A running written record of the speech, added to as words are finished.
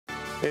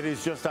It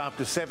is just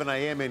after 7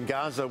 a.m. in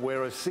Gaza,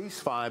 where a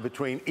ceasefire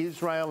between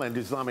Israel and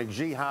Islamic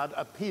Jihad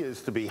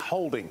appears to be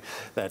holding.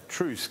 That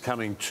truce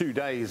coming 2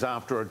 days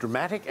after a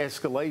dramatic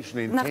escalation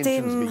in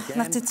tensions began.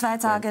 Nach die 2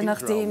 Tage,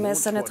 nachdem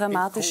es eine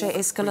dramatische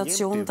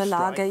Eskalation der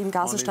Lage im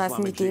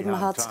Gazastreifen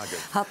gegeben hat,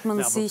 hat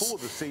man sich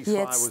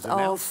jetzt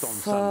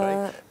auf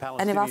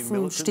einen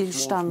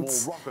Waffenstillstand,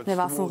 eine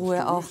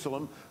Waffenruhe auch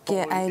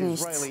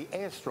geeinigt.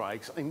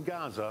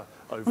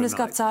 Und es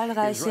gab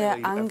zahlreiche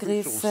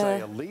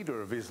Angriffe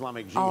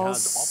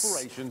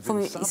vom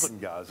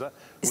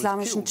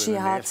islamischen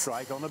Dschihad,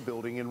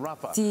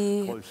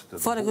 die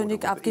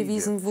vordergründig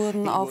abgewiesen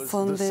wurden, auch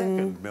von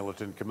den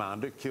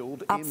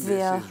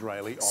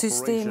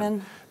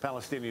Abwehrsystemen.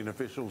 Palestinian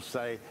officials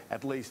say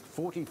at least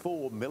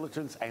 44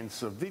 militants and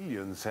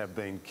civilians have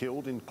been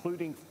killed,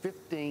 including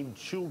 15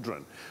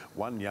 children.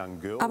 One young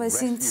girl Aber es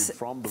sind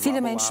viele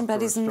Menschen bei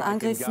diesen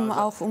Angriffen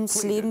auch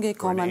ums Leben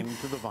gekommen.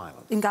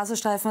 Im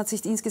Gazastreifen hat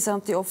sich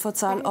insgesamt die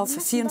Opferzahl auf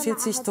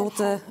 44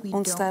 Tote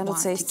und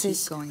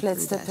 360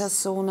 verletzte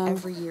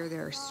Personen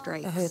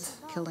erhöht.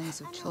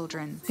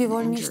 Wir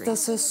wollen nicht,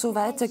 dass es so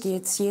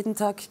weitergeht. Jeden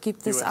Tag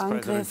gibt es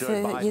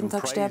Angriffe, jeden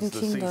Tag sterben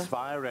Kinder.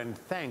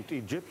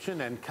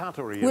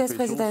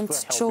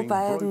 US-Präsident Joe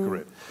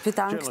Biden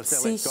bedankt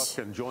sich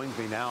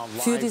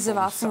für diese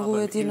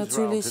Waffenruhe, die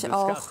natürlich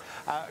auch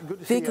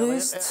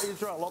begrüßt.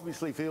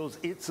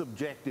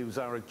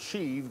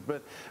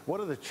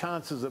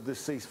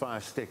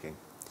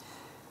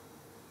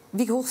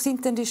 Wie hoch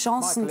sind denn die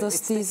Chancen,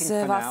 dass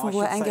diese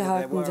Waffenruhe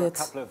eingehalten wird?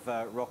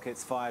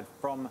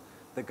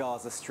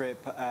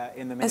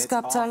 Es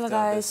gab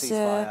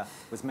zahlreiche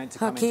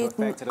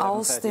Raketen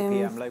aus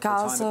dem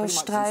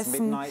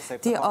Gazastreifen,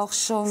 die auch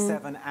schon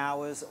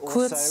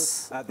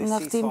kurz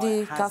nachdem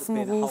die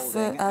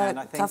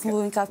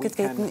Waffenruhe in Kraft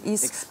getreten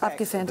ist,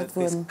 abgefedert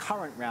wurden.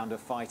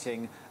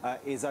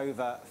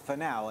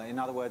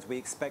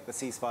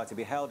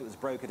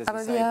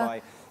 Aber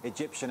wir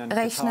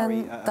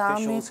rechnen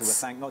damit,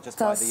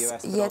 dass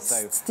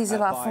jetzt diese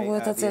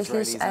Waffenruhe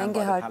tatsächlich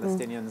eingehalten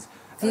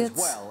wird.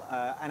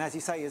 And as you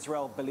say,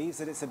 Israel believes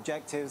that its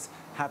objectives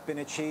have been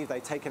achieved.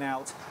 They've taken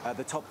out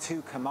the top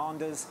 2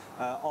 commanders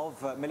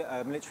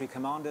military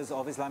commanders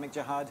of Islamic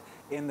Jihad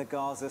in the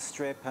Gaza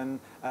Strip, and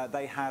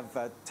they have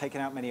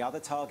taken out many other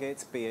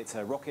targets, be it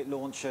rocket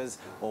launchers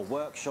or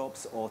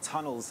workshops or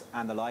tunnels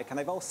and the like. And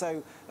they've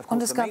also, of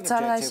course, the main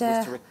objective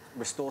was to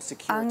restore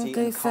security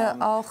and calm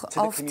to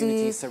the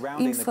communities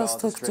surrounding the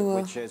Gaza Strip,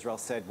 which Israel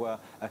said were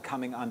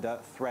coming under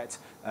threat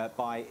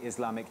by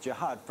Islamic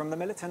Jihad. From the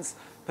militants'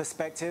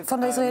 perspective,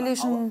 von der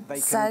israelischen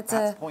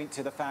Seite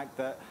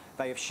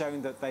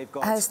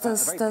heißt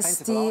das,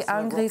 dass die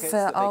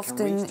Angriffe auf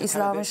den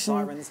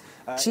islamischen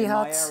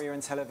Dschihad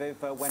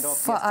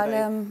vor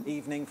allem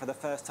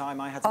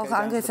auch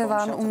Angriffe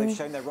waren, um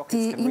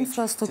die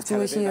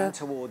Infrastruktur hier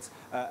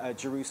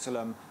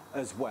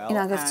in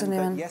Angriff zu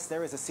nehmen.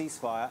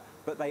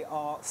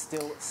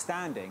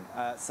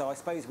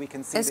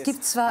 Es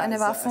gibt zwar eine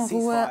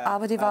Waffenruhe,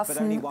 aber die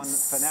Waffen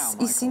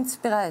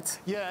sind bereit.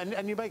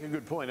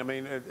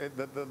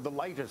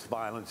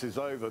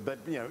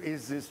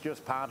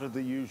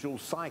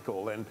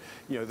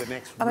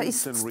 Aber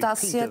ist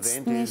das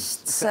jetzt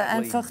nicht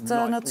einfach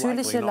der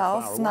natürliche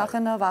Lauf? Nach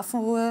einer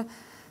Waffenruhe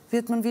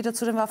wird man wieder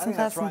zu den Waffen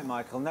greifen?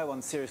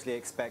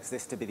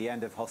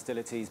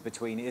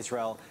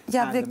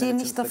 Ja, wir gehen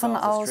nicht davon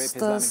aus,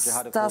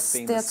 dass das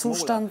der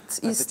Zustand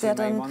ist, der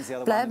dann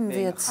bleiben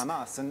wird.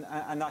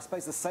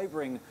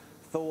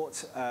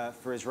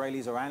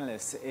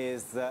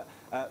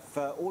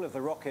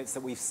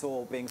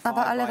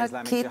 Aber alle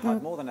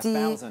Raketen,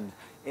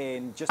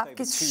 die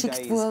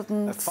abgeschickt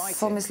wurden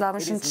vom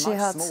islamischen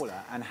Dschihad,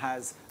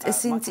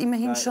 es sind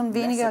immerhin schon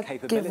weniger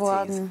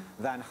geworden.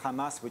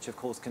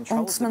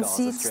 Und man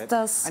sieht,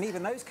 dass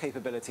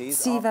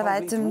sie bei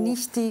weitem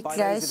nicht die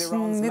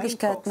gleichen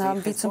Möglichkeiten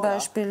haben, wie zum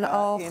Beispiel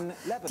auch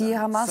die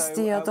Hamas,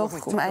 die ja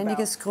doch um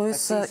einiges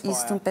größer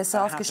ist und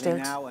besser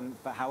aufgestellt.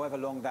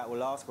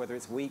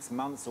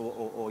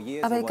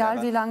 Aber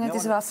egal, wie lange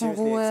diese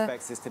Waffenruhe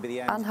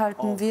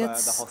anhalten wird,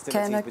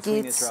 keiner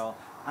geht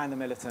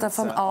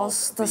davon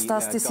aus, dass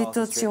das die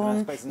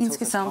Situation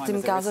insgesamt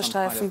im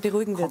Gazastreifen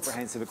beruhigen wird.